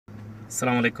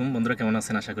আসসালামু আলাইকুম বন্ধুরা, কেমন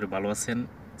আছেন? আশা করি ভালো আছেন।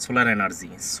 সোলার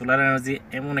এনার্জি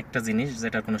এমন একটা জিনিস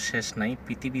যেটার কোনো শেষ নাই।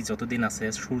 পৃথিবী যতদিন আছে,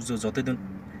 সূর্য যতদিন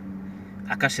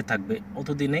আকাশে থাকবে,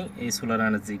 অতদিনেই এই সোলার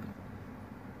এনার্জি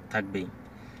থাকবেই।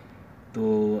 তো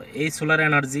এই সোলার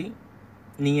এনার্জি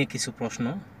নিয়ে কিছু প্রশ্ন।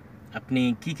 আপনি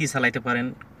কি কি চালাইতে পারেন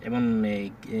এবং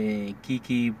কি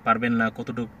কি পারবেন না,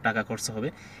 কতটুকু টাকা খরচ হবে,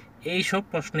 এই সব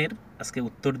প্রশ্নের আজকে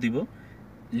উত্তর দিব।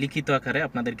 লিখিত আকারে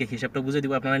আপনাদেরকে হিসাবটা বুঝে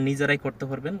দিব, আপনারা নিজেরাই করতে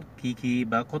পারবেন কি কি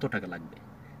বা কত টাকা লাগবে,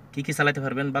 কি কি চালাতে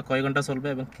পারবেন বা কয় ঘন্টা চলবে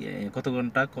এবং কত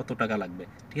ঘন্টা কত টাকা লাগবে।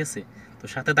 ঠিক আছে? তো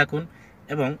সাথে থাকুন।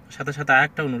 এবং সাথে সাথে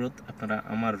আরেকটা অনুরোধ, আপনারা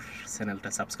আমার চ্যানেলটা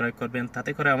সাবস্ক্রাইব করবেন।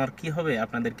 তাতে করে আমার কি হবে,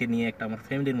 আপনাদেরকে নিয়ে একটা আমার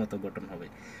ফ্যামিলির মতো গঠন হবে।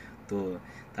 তো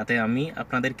তাতে আমি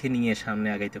আপনাদেরকে নিয়ে সামনে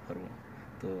আগাইতে পারবো।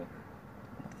 তো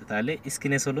তাহলে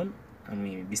স্ক্রিনে চলুন, আমি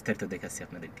বিস্তারিত দেখাচ্ছি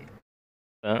আপনাদেরকে।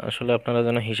 আসলে আপনারা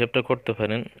যেন হিসাবটা করতে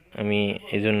পারেন, আমি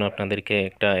এই জন্য আপনাদেরকে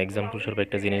একটা এক্সাম্পল স্বরূপ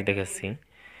একটা জিনিস দেখাচ্ছি।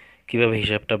 কিভাবে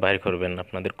হিসাবটা বাইর করবেন,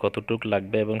 আপনাদের কতটুক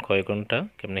লাগবে এবং কয় ঘন্টা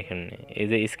কেমনে কেমনে। এই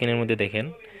যে স্ক্রিনের মধ্যে দেখেন,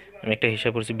 আমি একটা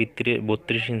হিসাব করছি।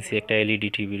 32 ইঞ্চি একটা এলইডি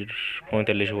টিভির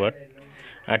 45 ওয়াট,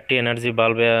 8টি এনার্জি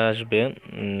বাল্বে আসবে।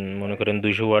 মনে করেন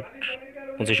 200 ওয়াট,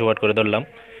 25 ওয়াট করে ধরলাম।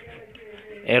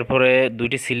 এরপরে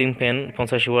দুইটি সিলিং ফ্যান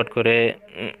 85 ওয়াট করে,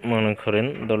 মনে করেন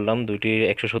ধরলাম দুইটি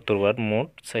 170 ওয়াট, মোট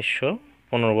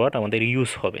 415 ওয়াট আমাদের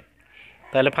ইউজ হবে।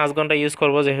 তাহলে 5 ঘন্টা ইউজ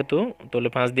করব যেহেতু, তাহলে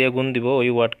 5 দিয়ে গুণ দিব ওই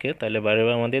ওয়াটকে, তাহলে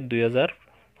বাড়বে আমাদের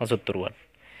 2075 ওয়াট।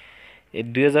 এই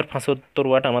 2075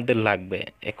 ওয়াট আমাদের লাগবে।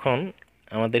 এখন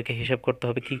আমাদেরকে হিসাব করতে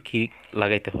হবে কি কি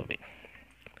লাগাইতে হবে।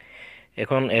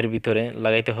 এখন এর ভিতরে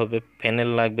লাগাইতে হবে প্যানেল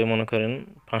লাগবে মনে করেন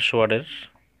 500 ওয়াটের।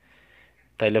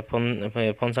 তাইলে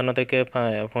 55 থেকে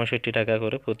 65 টাকা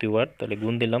করে প্রতি ওয়াট, তাহলে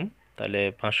গুণ দিলাম। তাহলে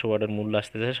 500 ওয়াটের মূল্য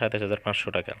আসতেছে 27,500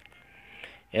 টাকা।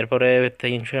 এরপরে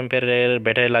 300 অ্যাম্পিয়ারের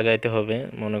ব্যাটারি লাগাইতে হবে।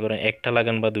 মনে করেন একটা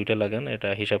লাগান বা দুইটা লাগান, এটা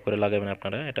হিসাব করে লাগাবেন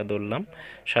আপনারা। এটা ধরলাম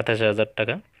 27,000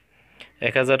 টাকা।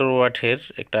 1000 ওয়াটের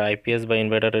একটা আইপিএস বা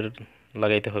ইনভার্টারের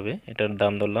লাগাইতে হবে, এটার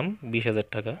দাম ধরলাম 20,000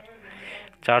 টাকা।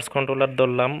 চার্জ কন্ট্রোলার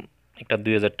ধরলাম একটা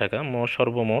 2,000 টাকা।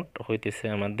 সর্বমোট হইতেছে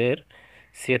আমাদের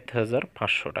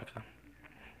 7,500 টাকা।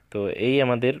 তো এই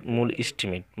আমাদের মূল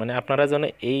এস্টিমেট। মানে আপনারা যেন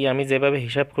এই আমি যেভাবে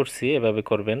হিসাব করছি এভাবে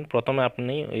করবেন। প্রথমে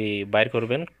আপনি ওই বাইর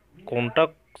করবেন কোনটা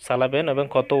চালাবেন এবং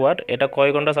কত ওয়াট, এটা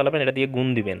কয় ঘন্টা চালাবেন, এটা দিয়ে গুণ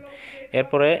দিবেন।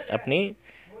 এরপরে আপনি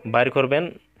বাইর করবেন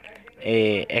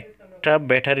একটা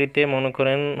ব্যাটারিতে মনে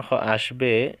করেন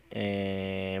আসবে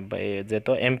যত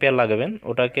অ্যাম্পিয়ার লাগাবেন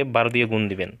ওটাকে 12 দিয়ে গুণ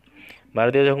দিবেন।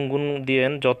 12 দিয়ে যখন গুণ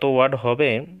দিবেন যত ওয়াট হবে,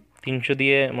 300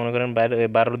 দিয়ে মনে করেন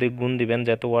 12 দিয়ে গুণ দিবেন,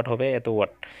 যত ওয়াট হবে এত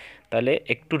ওয়াট। তাহলে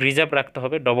একটু রিজার্ভ রাখতে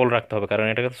হবে, ডবল রাখতে হবে, কারণ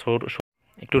এটাকে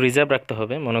একটু রিজার্ভ রাখতে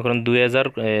হবে। মনে করেন 2000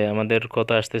 আমাদের কত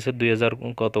আসতেছে, 2000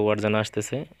 কত ওয়াট যেন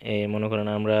আসতেছে। মনে করেন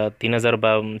আমরা 3000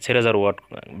 বা 4000 ওয়াট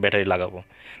ব্যাটারি লাগাবো।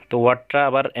 তো ওয়াটটা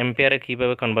আবার এম্পিয়ারে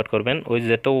কীভাবে কনভার্ট করবেন, ওই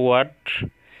যত ওয়াট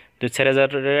 4000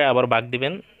 আবার ভাগ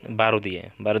দিবেন 12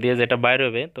 দিয়ে যেটা বাইর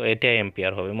হবে, তো এটাই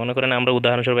এম্পিয়ার হবে। মনে করেন আমরা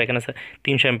উদাহরণস্বরূপ এখানে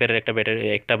 300 এম্পিয়ারের একটা ব্যাটারি,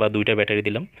 একটা বা দুইটা ব্যাটারি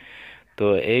দিলাম। তো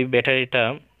এই ব্যাটারিটা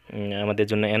আমাদের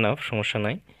জন্য এনাফ, সমস্যা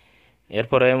নাই।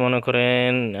 এরপরে মনে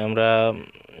করেন আমরা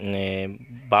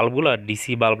বাল্বগুলো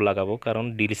ডিসি বাল্ব লাগাবো, কারণ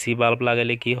ডিসি বাল্ব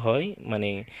লাগালে কি হয়, মানে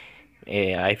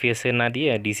আইপিএসে না দিয়ে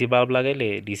ডিসি বাল্ব লাগাইলে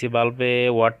ডিসি বাল্বে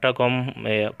ওয়াটটা কম,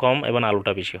 কম এবং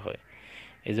আলোটা বেশি হয়।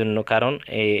 এই জন্য, কারণ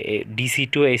ডিসি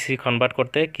টু এসি কনভার্ট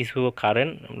করতে কিছু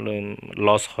কারেন্ট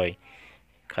লস হয়।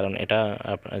 কারণ এটা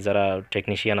যারা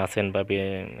টেকনিশিয়ান আছেন বা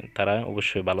তারা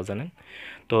অবশ্যই ভালো জানেন।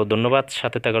 তো ধন্যবাদ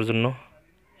সাথে থাকার জন্য,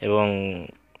 এবং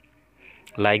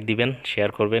লাইক দিবেন, শেয়ার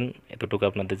করবেন, এতটুকু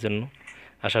আপনাদের জন্য।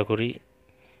 আশা করি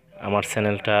আমার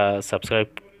চ্যানেলটা সাবস্ক্রাইব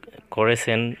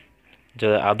করেছেন,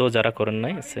 আদৌ যারা করেন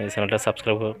নাই চ্যানেলটা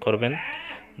সাবস্ক্রাইব করবেন।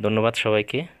 ধন্যবাদ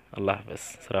সবাইকে। আল্লাহ হাফেজ,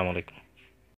 আসসালামু আলাইকুম।